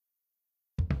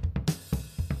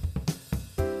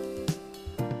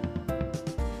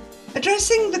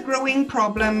Addressing the growing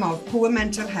problem of poor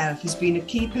mental health has been a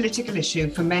key political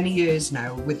issue for many years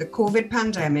now, with the COVID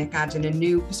pandemic adding a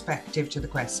new perspective to the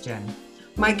question.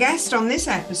 My guest on this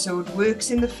episode works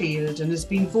in the field and has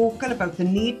been vocal about the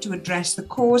need to address the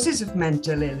causes of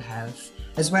mental ill health,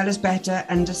 as well as better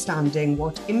understanding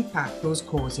what impact those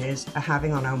causes are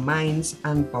having on our minds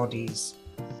and bodies.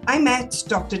 I met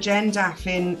Dr. Jen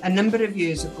Daffin a number of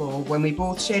years ago when we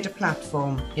both shared a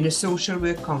platform in a social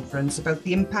work conference about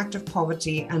the impact of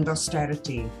poverty and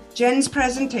austerity. Jen's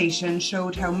presentation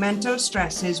showed how mental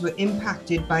stresses were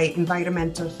impacted by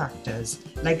environmental factors,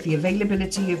 like the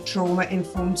availability of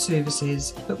trauma-informed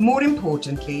services, but more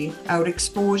importantly, our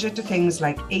exposure to things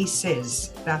like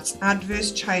ACEs, that's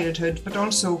adverse childhood, but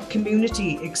also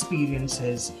community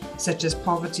experiences, such as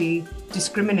poverty,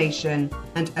 discrimination,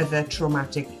 and other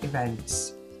traumatic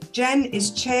events. Jen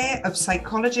is Chair of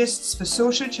Psychologists for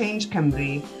Social Change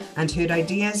Cymru, and her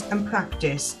ideas and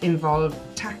practice involve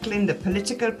tackling the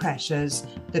political pressures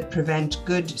that prevent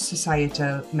good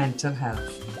societal mental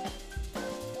health.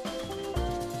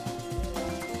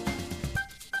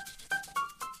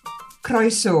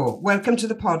 Croeso, welcome to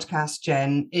the podcast,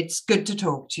 Jen. It's good to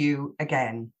talk to you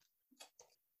again.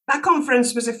 That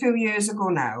conference was a few years ago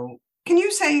now. Can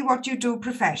you say what you do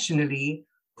professionally,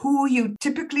 who you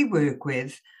typically work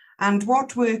with, and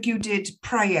what work you did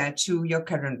prior to your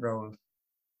current role?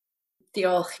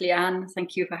 Diolch, Leanne.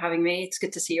 Thank you for having me. It's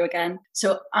good to see you again.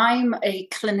 So I'm a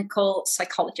clinical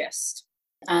psychologist,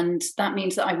 and that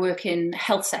means that I work in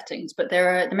health settings, but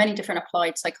there are many different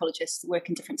applied psychologists that work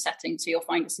in different settings. So you'll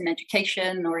find us in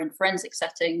education or in forensic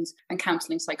settings, and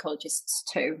counselling psychologists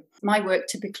too. My work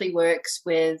typically works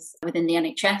within the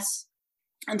NHS.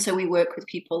 And so we work with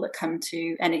people that come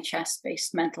to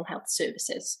NHS-based mental health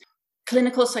services.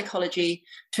 Clinical psychology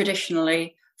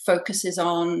traditionally focuses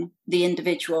on the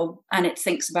individual, and it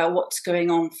thinks about what's going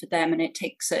on for them, and it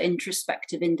takes an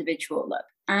introspective individual look.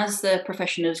 As the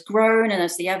profession has grown and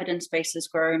as the evidence base has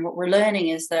grown, what we're learning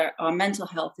is that our mental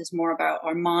health is more about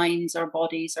our minds, our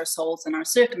bodies, our souls, and our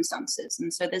circumstances.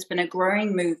 And so there's been a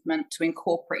growing movement to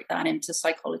incorporate that into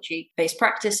psychology-based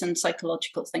practice and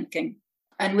psychological thinking.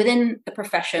 And within the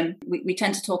profession, we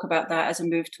tend to talk about that as a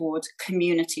move towards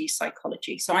community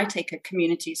psychology. So I take a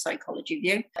community psychology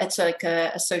view. It's like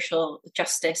a social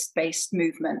justice-based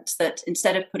movement that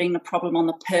instead of putting the problem on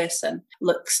the person,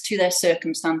 looks to their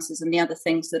circumstances and the other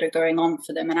things that are going on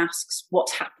for them and asks,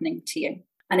 what's happening to you?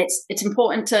 And it's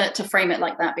important to frame it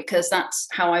like that, because that's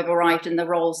how I've arrived in the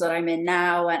roles that I'm in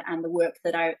now and the work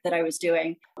that I was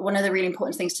doing. One of the really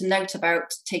important things to note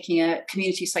about taking a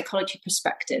community psychology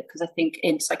perspective, because I think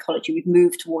in psychology we've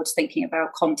moved towards thinking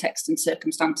about context and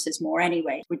circumstances more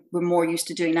anyway. We're more used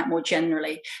to doing that more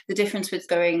generally. The difference with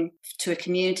going to a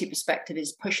community perspective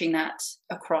is pushing that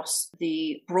across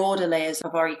the broader layers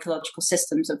of our ecological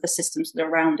systems, of the systems that are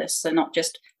around us. So not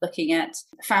just looking at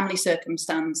family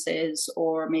circumstances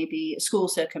or maybe school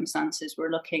circumstances,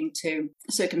 we're looking to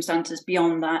circumstances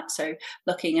beyond that. So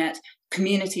looking at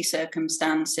community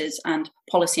circumstances and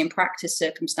policy and practice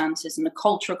circumstances and the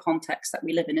cultural context that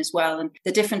we live in as well. And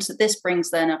the difference that this brings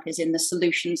then up is in the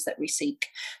solutions that we seek.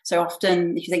 So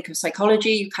often if you think of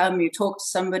psychology, you come, you talk to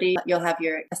somebody, you'll have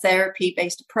a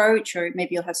therapy-based approach, or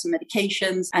maybe you'll have some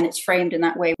medications, and it's framed in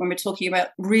that way. When we're talking about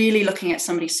really looking at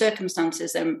somebody's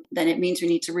circumstances, then it means we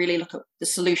need to really look at the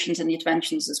solutions and the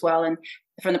interventions as well. And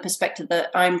from the perspective that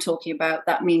I'm talking about,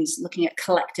 that means looking at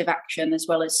collective action as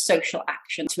well as social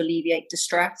action to alleviate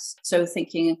distress. So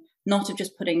thinking not of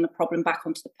just putting the problem back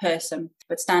onto the person,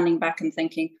 but standing back and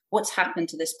thinking, what's happened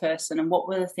to this person and what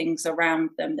were the things around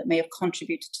them that may have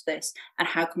contributed to this, and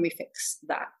how can we fix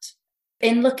that?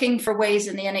 In looking for ways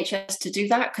in the NHS to do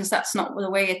that, because that's not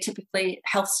the way typically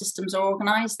health systems are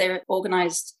organised. They're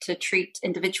organised to treat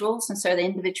individuals. And so the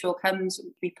individual comes,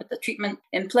 we put the treatment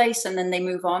in place, and then they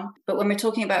move on. But when we're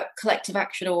talking about collective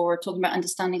action, or we're talking about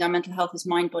understanding our mental health as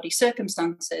mind, body,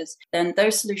 circumstances, then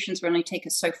those solutions will only take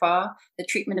us so far. The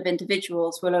treatment of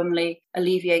individuals will only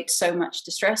alleviate so much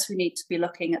distress. We need to be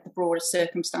looking at the broader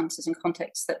circumstances and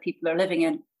contexts that people are living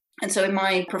in. And so in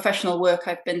my professional work,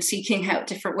 I've been seeking out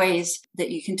different ways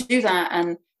that you can do that.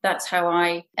 And that's how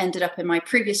I ended up in my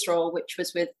previous role, which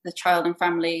was with the Child and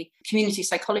Family Community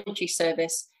Psychology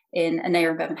Service in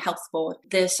Aneurin Bevan Health Board.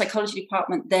 The psychology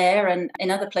department there, and in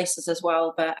other places as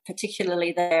well, but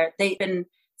particularly there, they've been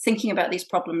thinking about these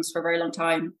problems for a very long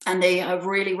time. And they have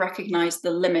really recognised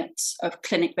the limits of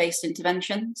clinic-based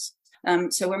interventions.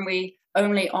 So when we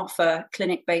only offer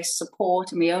clinic-based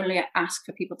support and we only ask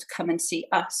for people to come and see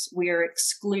us, we are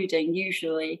excluding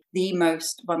usually the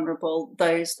most vulnerable,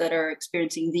 those that are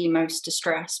experiencing the most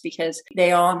distress because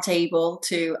they aren't able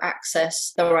to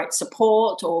access the right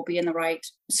support or be in the right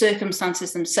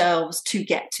circumstances themselves to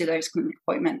get to those clinic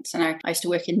appointments. And I used to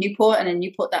work in Newport, and in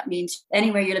Newport that means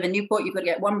anywhere you live in Newport you've got to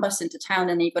get one bus into town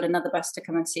and then you've got another bus to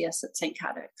come and see us at St.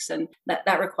 Cadoc's, and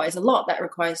that requires a lot. That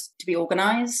requires to be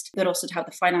organised, but also to have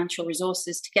the financial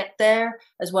resources to get there,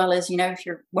 as well as, if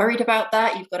you're worried about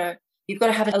that, you've got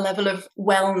to have a level of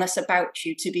wellness about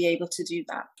you to be able to do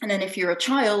that. And then if you're a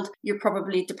child, you're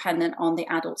probably dependent on the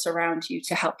adults around you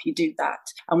to help you do that.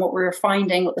 And what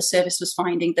the service was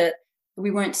finding, that we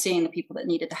weren't seeing the people that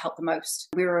needed the help the most.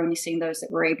 We were only seeing those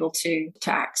that were able to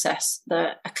access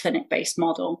a clinic-based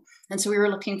model. And so we were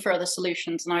looking for other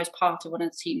solutions. And I was part of one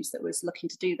of the teams that was looking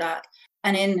to do that.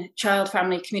 And in child,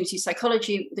 family, community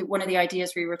psychology, one of the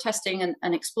ideas we were testing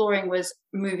and exploring was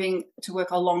moving to work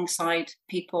alongside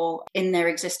people in their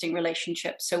existing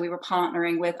relationships. So we were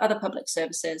partnering with other public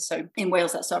services. So in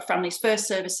Wales, that's our Families First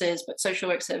services, but social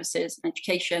work services and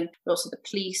education, but also the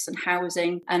police and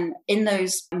housing. And in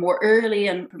those more early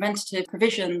and preventative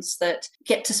provisions that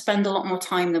get to spend a lot more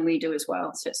time than we do as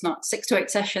well. So it's not 6 to 8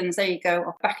 sessions, there you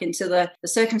go, back into the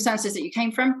circumstances that you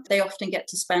came from. They often get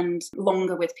to spend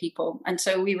longer with people. And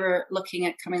so we were looking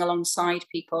at coming alongside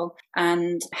people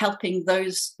and helping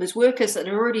those workers that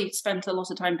had already spent a lot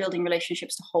of time building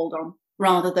relationships to hold on,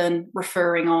 rather than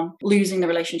referring on, losing the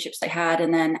relationships they had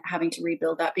and then having to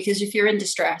rebuild that. Because if you're in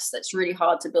distress, that's really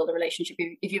hard to build a relationship.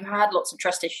 If you've had lots of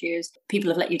trust issues, people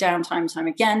have let you down time and time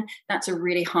again, that's a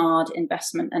really hard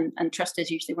investment. And trust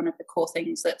is usually one of the core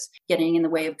things that's getting in the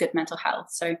way of good mental health.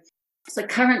 So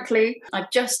currently, I've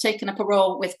just taken up a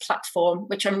role with Platform,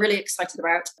 which I'm really excited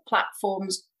about.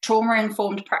 Platform's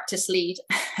trauma-informed practice lead,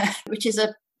 which is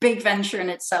a big venture in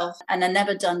itself and a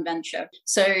never done venture.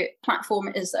 So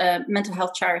Platform is a mental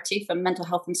health charity for mental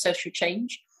health and social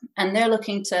change, and they're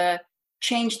looking to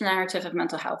change the narrative of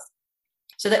mental health.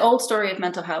 So the old story of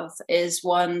mental health is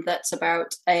one that's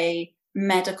about a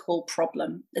medical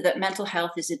problem, that mental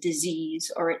health is a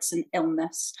disease or it's an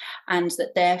illness, and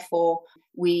that therefore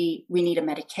we need a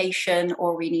medication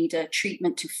or we need a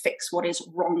treatment to fix what is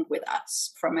wrong with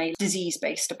us from a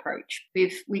disease-based approach.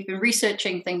 We've been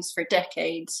researching things for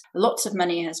decades. Lots of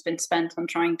money has been spent on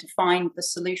trying to find the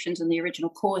solutions and the original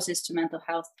causes to mental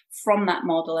health from that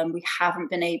model, and we haven't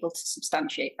been able to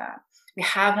substantiate that. We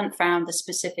haven't found the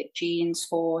specific genes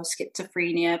for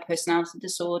schizophrenia, personality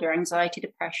disorder, anxiety,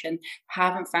 depression.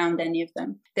 Haven't found any of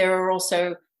them. There are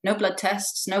also no blood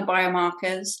tests, no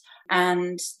biomarkers,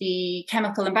 and the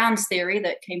chemical imbalance theory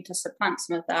that came to supplant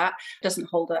some of that doesn't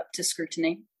hold up to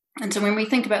scrutiny. And so when we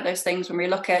think about those things, when we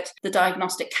look at the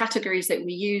diagnostic categories that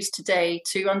we use today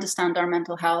to understand our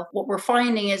mental health, what we're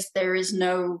finding is there is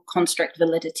no construct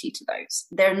validity to those.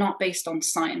 They're not based on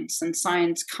science, and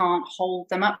science can't hold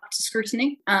them up to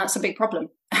scrutiny. That's a big problem.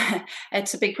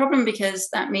 It's a big problem because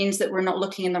that means that we're not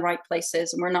looking in the right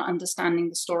places and we're not understanding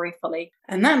the story fully.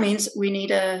 And that means we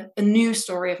need a new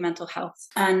story of mental health.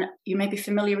 And you may be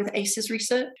familiar with ACEs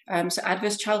research, so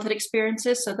adverse childhood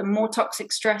experiences. So the more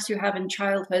toxic stress you have in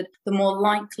childhood, the more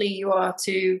likely you are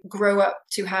to grow up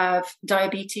to have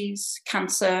diabetes,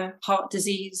 cancer, heart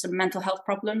disease, and mental health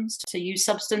problems, to use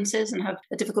substances and have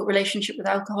a difficult relationship with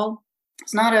alcohol.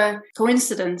 It's not a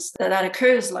coincidence that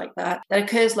occurs like that. That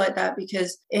occurs like that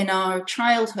because in our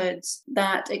childhoods,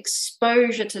 that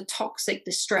exposure to toxic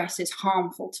distress is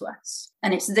harmful to us.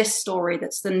 And it's this story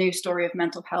that's the new story of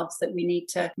mental health that we need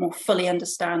to more fully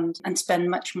understand and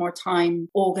spend much more time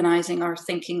organizing our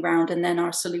thinking around and then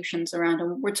our solutions around.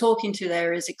 And what we're talking to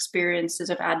there is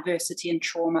experiences of adversity and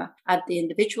trauma at the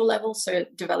individual level, so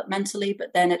developmentally,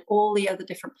 but then at all the other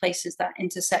different places that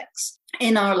intersects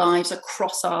in our lives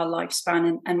across our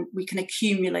lifespan, and we can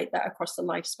accumulate that across the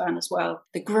lifespan as well.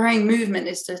 The growing movement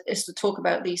is to talk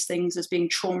about these things as being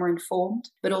trauma informed,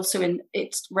 but also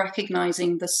it's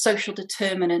recognizing the social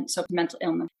determinants of mental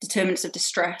illness, determinants of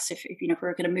distress, if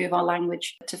we're going to move our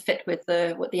language to fit with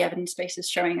what the evidence base is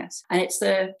showing us. And it's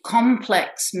the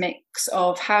complex mix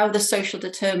of how the social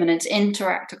determinants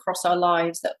interact across our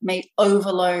lives that may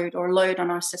overload or load on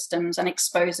our systems and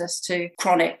expose us to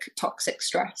chronic toxic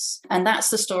stress. And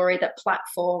that's the story that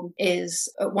Platform is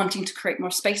wanting to create more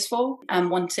space for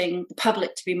and wanting the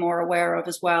public to be more aware of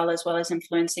as well as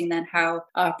influencing then how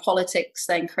our politics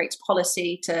then creates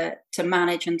policy to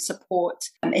manage and support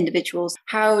individuals.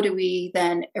 How do we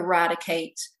then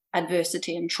eradicate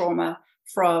adversity and trauma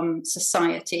from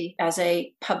society as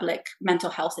a public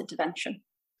mental health intervention?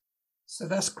 So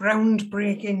that's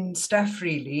groundbreaking stuff,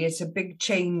 really. It's a big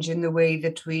change in the way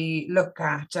that we look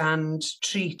at and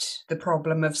treat the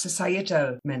problem of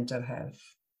societal mental health.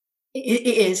 It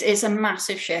is. It's a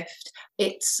massive shift.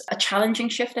 It's a challenging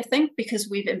shift, I think, because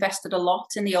we've invested a lot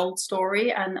in the old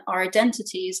story and our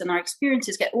identities and our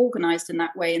experiences get organized in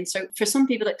that way. And so for some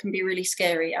people, it can be really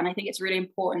scary. And I think it's really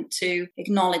important to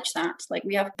acknowledge that. Like,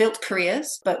 we have built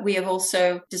careers, but we have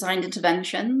also designed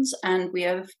interventions and we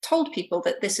have told people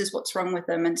that this is what's wrong with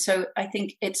them. And so I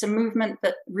think it's a movement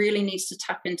that really needs to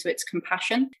tap into its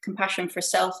compassion for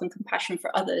self and compassion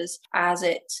for others as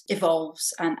it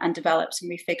evolves and develops, and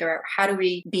we figure out how do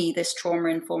we be this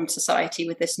trauma-informed society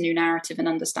with this new narrative and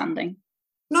understanding.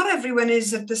 Not everyone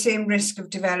is at the same risk of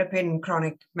developing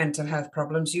chronic mental health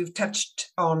problems. You've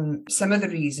touched on some of the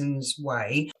reasons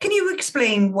why. Can you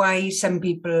explain why some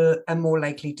people are more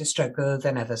likely to struggle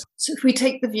than others? So if we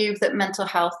take the view that mental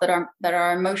health, that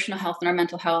our emotional health and our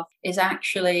mental health is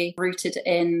actually rooted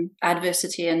in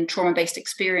adversity and trauma-based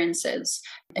experiences,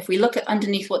 if we look at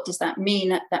underneath, what does that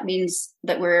mean? That means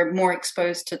that we're more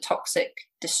exposed to toxic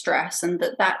distress, and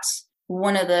that's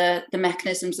one of the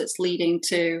mechanisms that's leading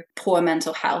to poor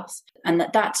mental health, and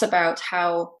that's about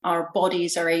how our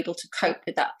bodies are able to cope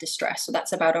with that distress. So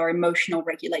that's about our emotional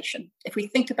regulation. If we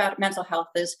think about mental health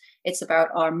as it's about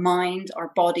our mind,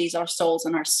 our bodies, our souls,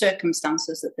 and our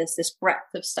circumstances, that there's this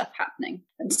breadth of stuff happening.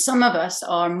 And some of us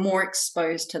are more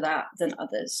exposed to that than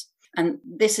others. And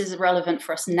this is relevant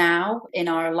for us now in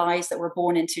our lives that we're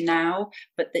born into now,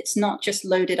 but it's not just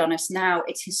loaded on us now,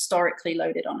 it's historically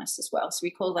loaded on us as well. So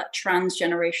we call that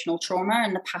transgenerational trauma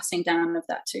and the passing down of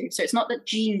that too. So it's not that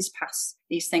genes pass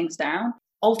these things down.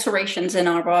 Alterations in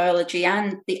our biology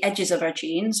and the edges of our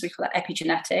genes, we call that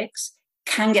epigenetics,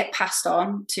 can get passed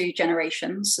on to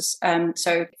generations.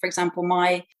 So, for example,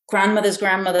 my grandmother's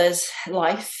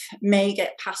life may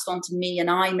get passed on to me, and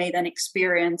I may then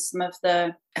experience some of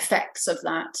the effects of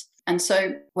that. And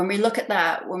so when we look at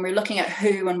that, when we're looking at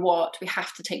who and what, we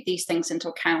have to take these things into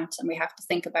account, and we have to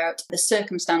think about the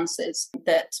circumstances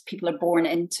that people are born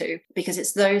into, because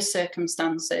it's those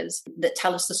circumstances that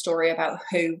tell us the story about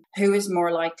who is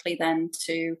more likely then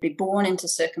to be born into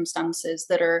circumstances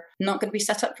that are not going to be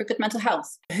set up for good mental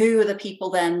health. Who are the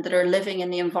people then that are living in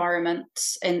the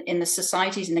environments, in the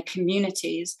societies, in the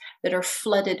communities that are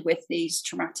flooded with these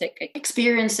traumatic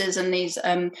experiences and these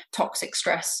toxic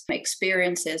stress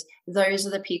experiences? Those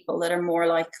are the people that are more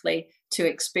likely to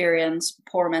experience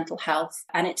poor mental health.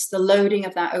 And it's the loading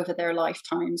of that over their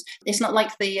lifetimes. It's not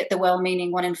like the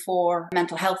well-meaning 1 in 4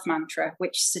 mental health mantra,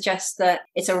 which suggests that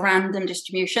it's a random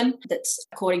distribution that's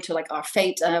according to like our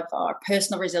fate of our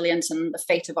personal resilience and the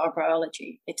fate of our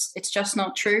biology. It's just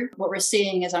not true. What we're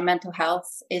seeing is our mental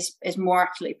health is more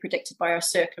accurately predicted by our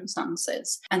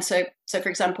circumstances. And so for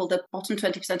example, the bottom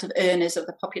 20% of earners of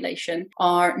the population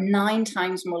are 9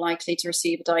 times more likely to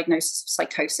receive a diagnosis of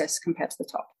psychosis compared to the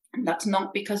top. And that's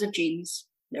not because of genes.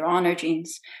 There are no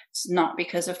genes. It's not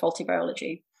because of faulty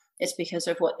biology. It's because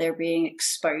of what they're being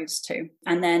exposed to.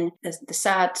 And then the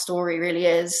sad story really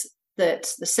is that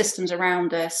the systems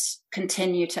around us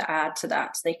continue to add to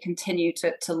that. They continue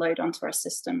to load onto our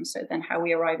system. So then how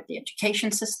we arrive at the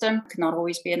education system cannot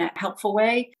always be in a helpful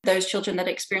way. Those children that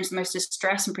experience the most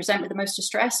distress and present with the most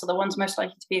distress are the ones most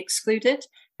likely to be excluded.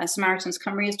 And Samaritans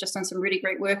Cymru has just done some really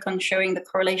great work on showing the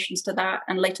correlations to that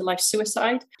and later life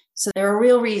suicide. So there are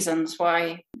real reasons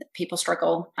why people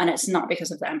struggle, and it's not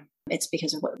because of them. It's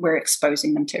because of what we're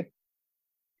exposing them to.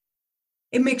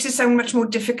 It makes it sound much more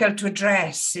difficult to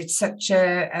address. It's such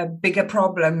a bigger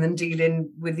problem than dealing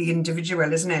with the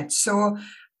individual, isn't it? So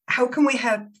how can we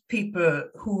help people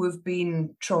who have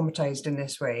been traumatized in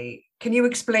this way? Can you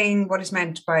explain what is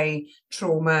meant by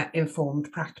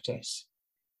trauma-informed practice?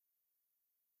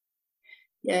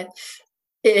 Yeah,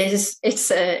 it is.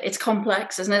 It's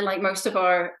complex, isn't it? Like most of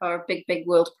our big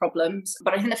world problems.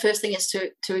 But I think the first thing is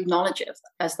to acknowledge it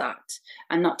as that,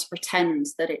 and not to pretend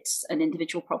that it's an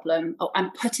individual problem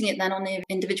and putting it then on the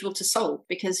individual to solve.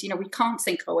 Because we can't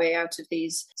think our way out of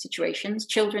these situations.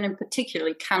 Children in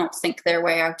particular cannot think their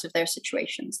way out of their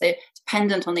situations. They're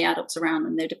dependent on the adults around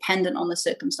them. They're dependent on the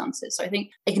circumstances. So I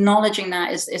think acknowledging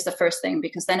that is the first thing,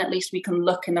 because then at least we can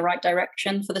look in the right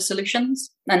direction for the solutions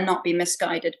and not be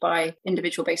misguided by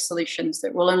individual-based solutions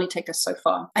that will only take us so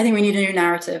far. I think we need a new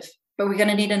narrative, but we're going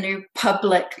to need a new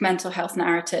public mental health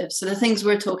narrative. So the things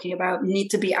we're talking about need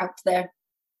to be out there.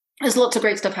 There's lots of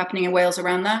great stuff happening in Wales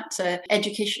around that.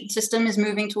 Education system is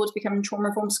moving towards becoming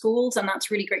trauma-informed schools, and that's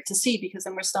really great to see, because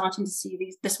then we're starting to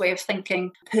see this way of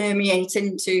thinking permeate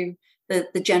into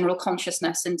the general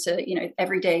consciousness into,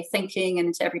 everyday thinking and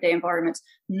into everyday environments,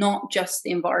 not just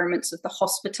the environments of the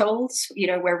hospitals,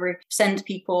 where we send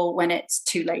people when it's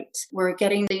too late. We're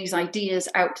getting these ideas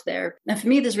out there. And for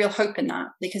me, there's real hope in that,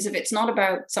 because if it's not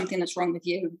about something that's wrong with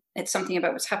you, it's something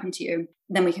about what's happened to you,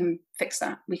 then we can fix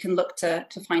that. We can look to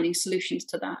finding solutions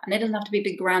to that. And it doesn't have to be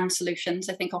big, grand solutions.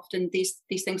 I think often these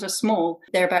things are small.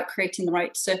 They're about creating the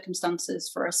right circumstances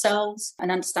for ourselves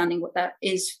and understanding what that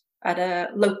is at a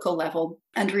local level,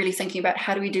 and really thinking about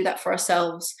how do we do that for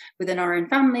ourselves within our own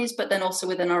families, but then also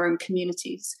within our own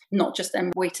communities, not just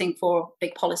them waiting for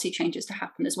big policy changes to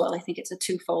happen as well. I think it's a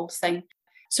twofold thing.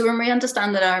 So when we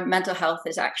understand that our mental health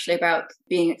is actually about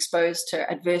being exposed to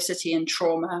adversity and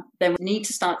trauma, then we need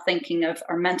to start thinking of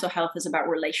our mental health as about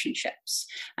relationships.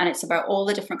 And it's about all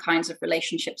the different kinds of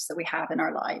relationships that we have in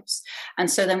our lives.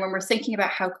 And so then when we're thinking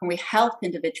about how can we help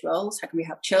individuals, how can we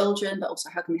help children, but also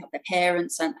how can we help their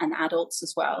parents and adults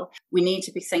as well, we need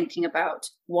to be thinking about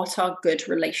what are good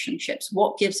relationships,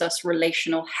 what gives us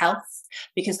relational health,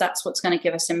 because that's what's going to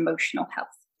give us emotional health.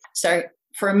 So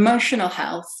for emotional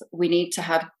health, we need to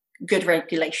have good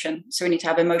regulation. So we need to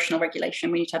have emotional regulation.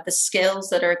 We need to have the skills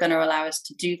that are going to allow us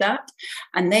to do that.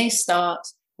 And they start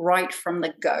right from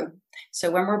the go.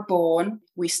 So when we're born,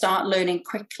 we start learning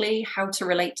quickly how to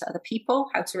relate to other people,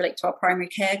 how to relate to our primary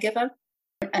caregiver.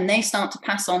 And they start to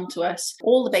pass on to us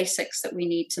all the basics that we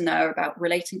need to know about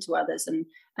relating to others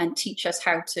and teach us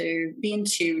how to be in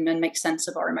tune and make sense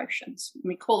of our emotions. And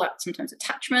we call that sometimes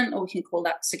attachment, or we can call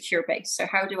that secure base. So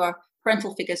how do our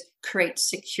parental figures create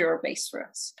secure base for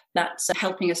us? That's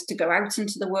helping us to go out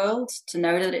into the world, to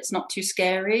know that it's not too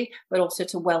scary, but also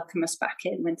to welcome us back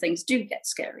in when things do get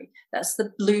scary. That's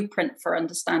the blueprint for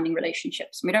understanding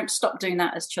relationships. We don't stop doing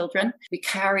that as children. We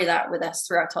carry that with us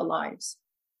throughout our lives.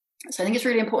 So I think it's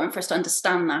really important for us to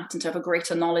understand that and to have a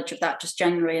greater knowledge of that just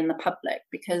generally in the public,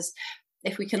 because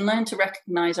if we can learn to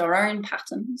recognize our own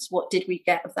patterns, what did we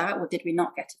get of that? What did we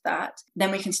not get of that?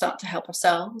 Then we can start to help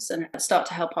ourselves and start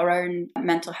to help our own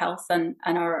mental health and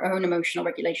our own emotional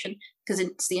regulation, because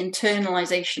it's the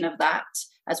internalization of that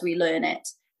as we learn it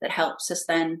that helps us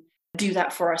then do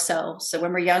that for ourselves. So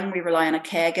when we're young, we rely on a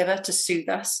caregiver to soothe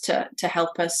us, to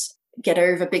help us get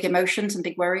over big emotions and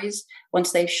big worries.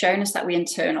 Once they've shown us that, we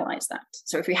internalize that.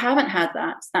 So if we haven't had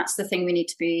that, that's the thing we need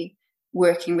to be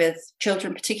working with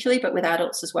children particularly, but with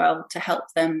adults as well, to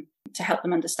help them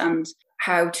understand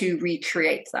how to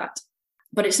recreate that.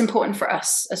 But it's important for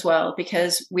us as well,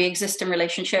 because we exist in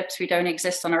relationships. We don't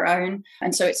exist on our own.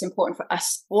 And so it's important for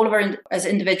us, all of our, as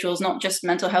individuals, not just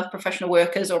mental health professional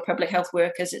workers or public health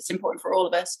workers. It's important for all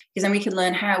of us, because then we can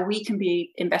learn how we can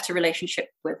be in better relationship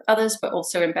with others, but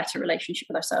also in better relationship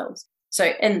with ourselves.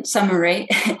 So in summary,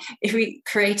 if we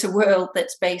create a world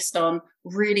that's based on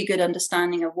really good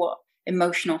understanding of what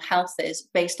emotional health is,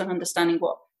 based on understanding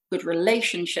what good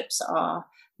relationships are,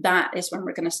 that is when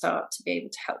we're going to start to be able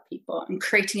to help people. And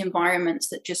creating environments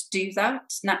that just do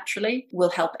that naturally will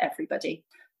help everybody.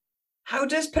 How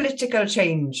does political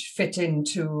change fit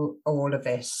into all of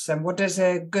this? And what does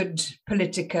a good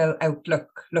political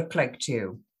outlook look like to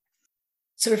you?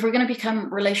 So if we're going to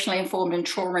become relationally informed and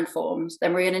trauma-informed,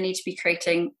 then we're going to need to be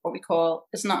creating what we call,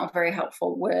 it's not a very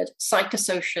helpful word,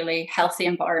 psychosocially healthy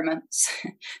environments.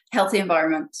 Healthy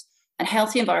environments. And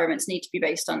healthy environments need to be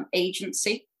based on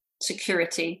agency,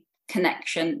 security,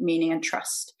 connection, meaning, and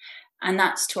trust. And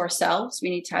that's to ourselves.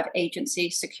 We need to have agency,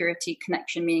 security,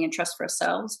 connection, meaning, and trust for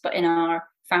ourselves, but in our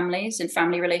families, in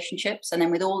family relationships, and then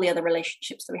with all the other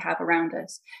relationships that we have around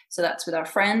us. So that's with our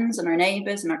friends and our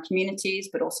neighbours and our communities,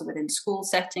 but also within school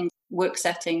settings, work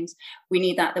settings. We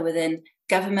need that within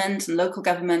government and local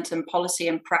government and policy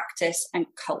and practice and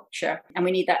culture. And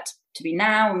we need that to be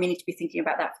now, and we need to be thinking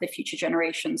about that for the future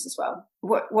generations as well.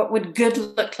 What would good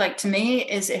look like to me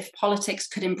is if politics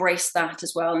could embrace that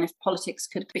as well, and if politics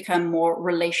could become more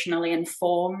relationally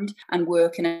informed and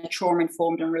work in a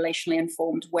trauma-informed and relationally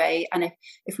informed way. And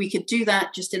if we could do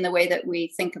that just in the way that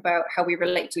we think about how we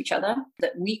relate to each other,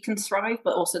 that we can thrive,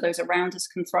 but also those around us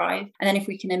can thrive. And then if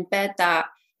we can embed that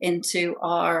into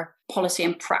our policy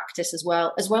and practice as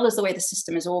well as the way the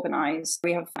system is organized.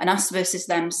 We have an us versus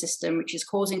them system, which is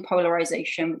causing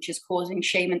polarization, which is causing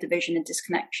shame and division and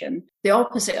disconnection. The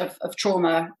opposite of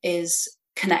trauma is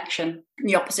connection. And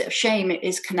the opposite of shame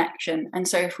is connection. And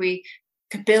so if we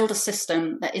could build a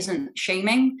system that isn't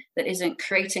shaming, that isn't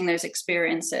creating those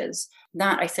experiences,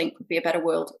 that I think would be a better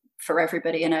world for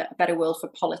everybody and a better world for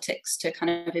politics to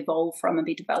kind of evolve from and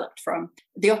be developed from.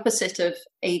 The opposite of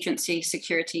agency,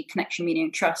 security, connection, meaning,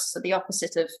 and trust, so the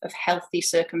opposite of healthy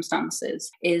circumstances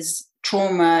is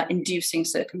trauma-inducing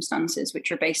circumstances,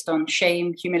 which are based on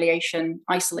shame, humiliation,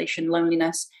 isolation,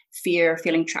 loneliness, fear,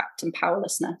 feeling trapped and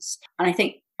powerlessness. And I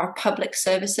think our public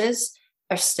services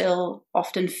are still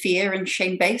often fear and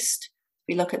shame-based.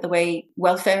 We look at the way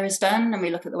welfare is done, and we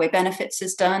look at the way benefits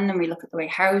is done, and we look at the way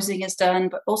housing is done,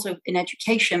 but also in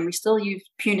education, we still use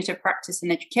punitive practice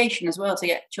in education as well to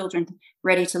get children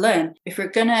ready to learn. If we're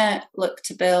going to look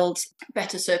to build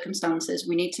better circumstances,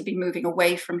 we need to be moving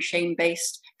away from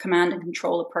shame-based command and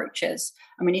control approaches,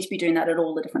 and we need to be doing that at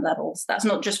all the different levels. That's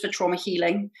not just for trauma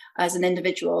healing as an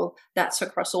individual, that's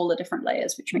across all the different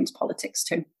layers, which means politics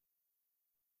too.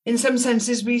 In some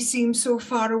senses, we seem so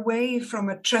far away from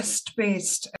a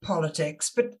trust-based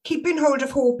politics, but keeping hold of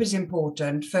hope is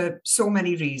important for so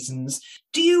many reasons.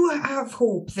 Do you have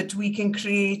hope that we can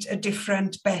create a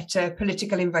different, better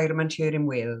political environment here in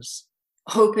Wales?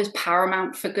 Hope is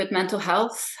paramount for good mental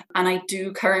health. And I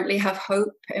do currently have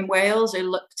hope in Wales. I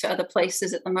look to other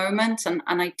places at the moment, and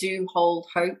I do hold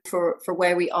hope for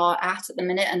where we are at the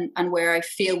minute and where I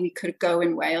feel we could go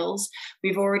in Wales.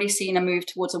 We've already seen a move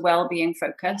towards a well-being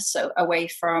focus, so away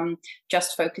from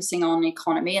just focusing on the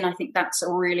economy. And I think that's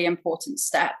a really important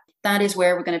step. That is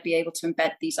where we're going to be able to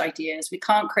embed these ideas. We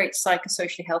can't create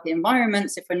psychosocially healthy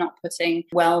environments if we're not putting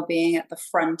well-being at the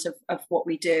front of what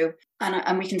we do.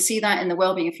 And we can see that in the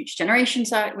Wellbeing of Future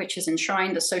Generations Act, which is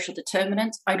enshrined as social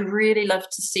determinants. I'd really love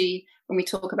to see, when we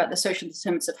talk about the social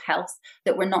determinants of health,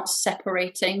 that we're not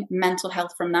separating mental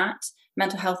health from that.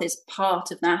 Mental health is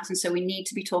part of that. And so we need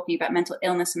to be talking about mental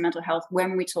illness and mental health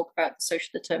when we talk about the social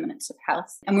determinants of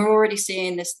health. And we're already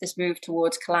seeing this move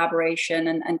towards collaboration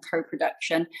and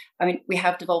co-production. I mean, we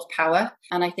have devolved power.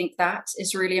 And I think that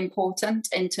is really important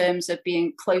in terms of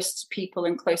being close to people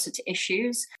and closer to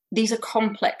issues. These are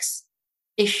complex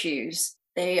issues.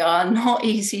 They are not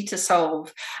easy to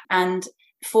solve. And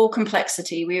for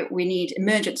complexity, we need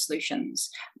emergent solutions.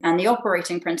 And the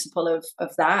operating principle of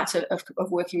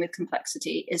working with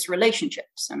complexity is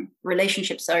relationships. And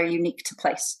relationships are unique to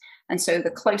place. And so the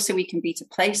closer we can be to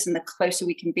place and the closer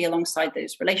we can be alongside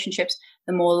those relationships,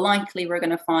 the more likely we're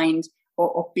going to find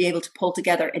or be able to pull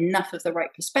together enough of the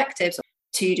right perspectives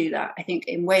to do that. I think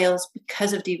in Wales,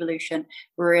 because of devolution,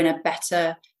 we're in a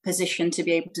better position to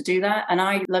be able to do that. And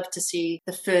I love to see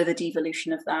the further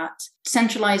devolution of that.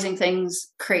 Centralizing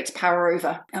things creates power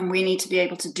over, and we need to be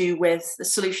able to do with. The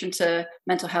solution to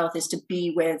mental health is to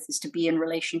be with, is to be in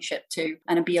relationship to,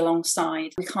 and to be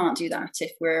alongside. We can't do that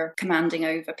if we're commanding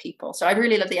over people. So I'd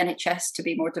really love the NHS to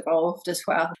be more devolved as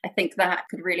well. I think that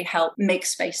could really help make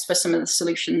space for some of the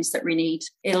solutions that we need.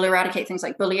 It'll eradicate things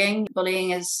like bullying.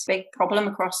 Bullying is a big problem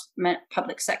across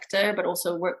public sector, but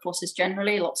also workforces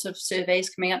generally. Lots of surveys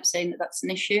coming up saying that that's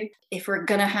an issue. If we're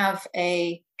going to have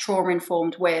a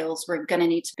trauma-informed Wales, we're going to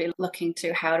need to be looking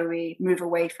to how do we move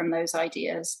away from those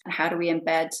ideas and how do we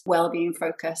embed well-being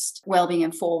focused, well-being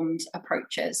informed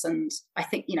approaches. And I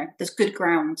think, there's good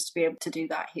grounds to be able to do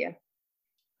that here.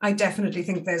 I definitely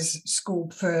think there's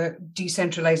scope for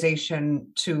decentralisation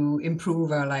to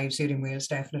improve our lives here in Wales,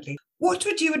 definitely. What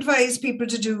would you advise people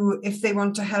to do if they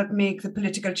want to help make the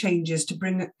political changes to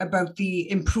bring about the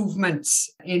improvements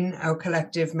in our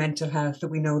collective mental health that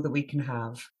we know that we can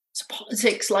have? So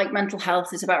politics, like mental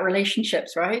health, is about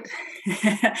relationships, right?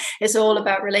 It's all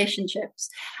about relationships.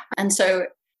 And so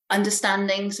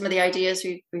understanding some of the ideas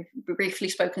we've briefly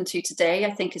spoken to today,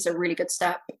 I think is a really good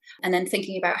step. And then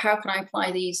thinking about how can I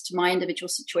apply these to my individual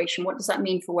situation? What does that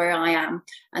mean for where I am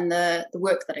and the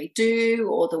work that I do,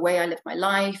 or the way I live my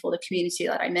life, or the community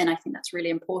that I'm in? I think that's really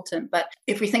important. But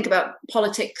if we think about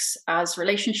politics as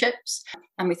relationships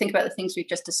and we think about the things we've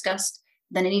just discussed,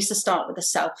 then it needs to start with the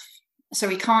self. So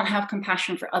we can't have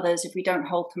compassion for others if we don't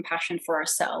hold compassion for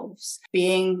ourselves.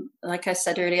 Being, like I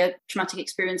said earlier, traumatic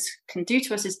experience can do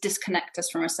to us is disconnect us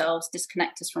from ourselves,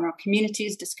 disconnect us from our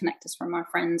communities, disconnect us from our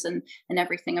friends and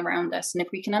everything around us. And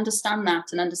if we can understand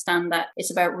that and understand that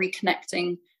it's about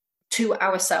reconnecting to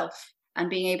ourselves and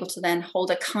being able to then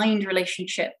hold a kind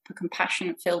relationship, a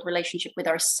compassion-filled relationship with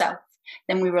ourselves,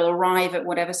 then we will arrive at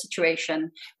whatever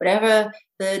situation, whatever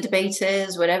the debate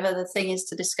is, whatever the thing is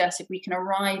to discuss. If we can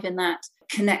arrive in that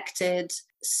connected,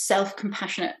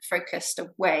 self-compassionate, focused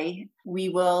way, we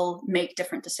will make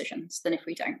different decisions than if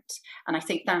we don't. And I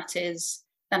think that is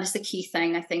the key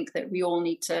thing, I think, that we all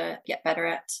need to get better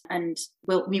at. And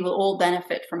we will all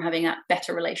benefit from having that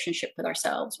better relationship with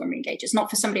ourselves when we engage. It's not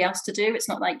for somebody else to do. It's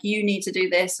not like you need to do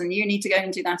this and you need to go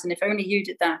and do that. And if only you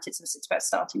did that, it's about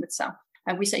starting with self.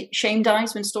 And we say shame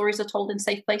dies when stories are told in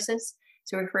safe places.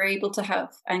 So if we're able to have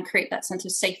and create that sense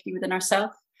of safety within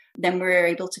ourselves, then we're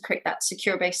able to create that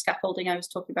secure-based scaffolding I was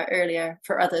talking about earlier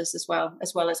for others as well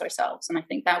as ourselves. And I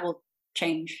think that will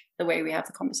change the way we have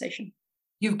the conversation.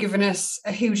 You've given us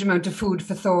a huge amount of food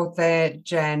for thought there,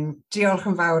 Jen. Diolch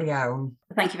yn fawr iawn.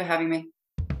 Thank you for having me.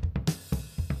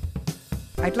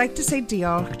 I'd like to say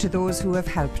diolch to those who have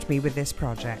helped me with this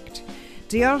project.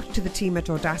 Diolch to the team at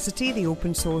Audacity, the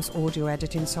open source audio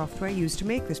editing software used to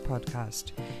make this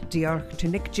podcast. Diolch to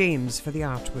Nick James for the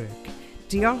artwork.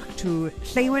 Diolch to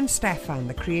Llewyn Steffan,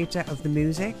 the creator of the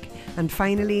music. And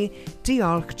finally,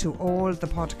 diolch to all the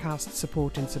podcast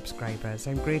supporting subscribers.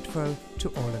 I'm grateful to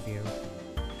all of you.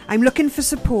 I'm looking for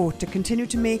support to continue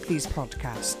to make these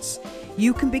podcasts.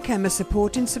 You can become a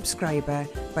supporting subscriber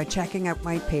by checking out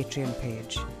my Patreon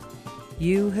page.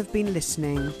 You have been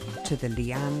listening to the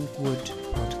Leanne Wood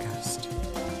Podcast.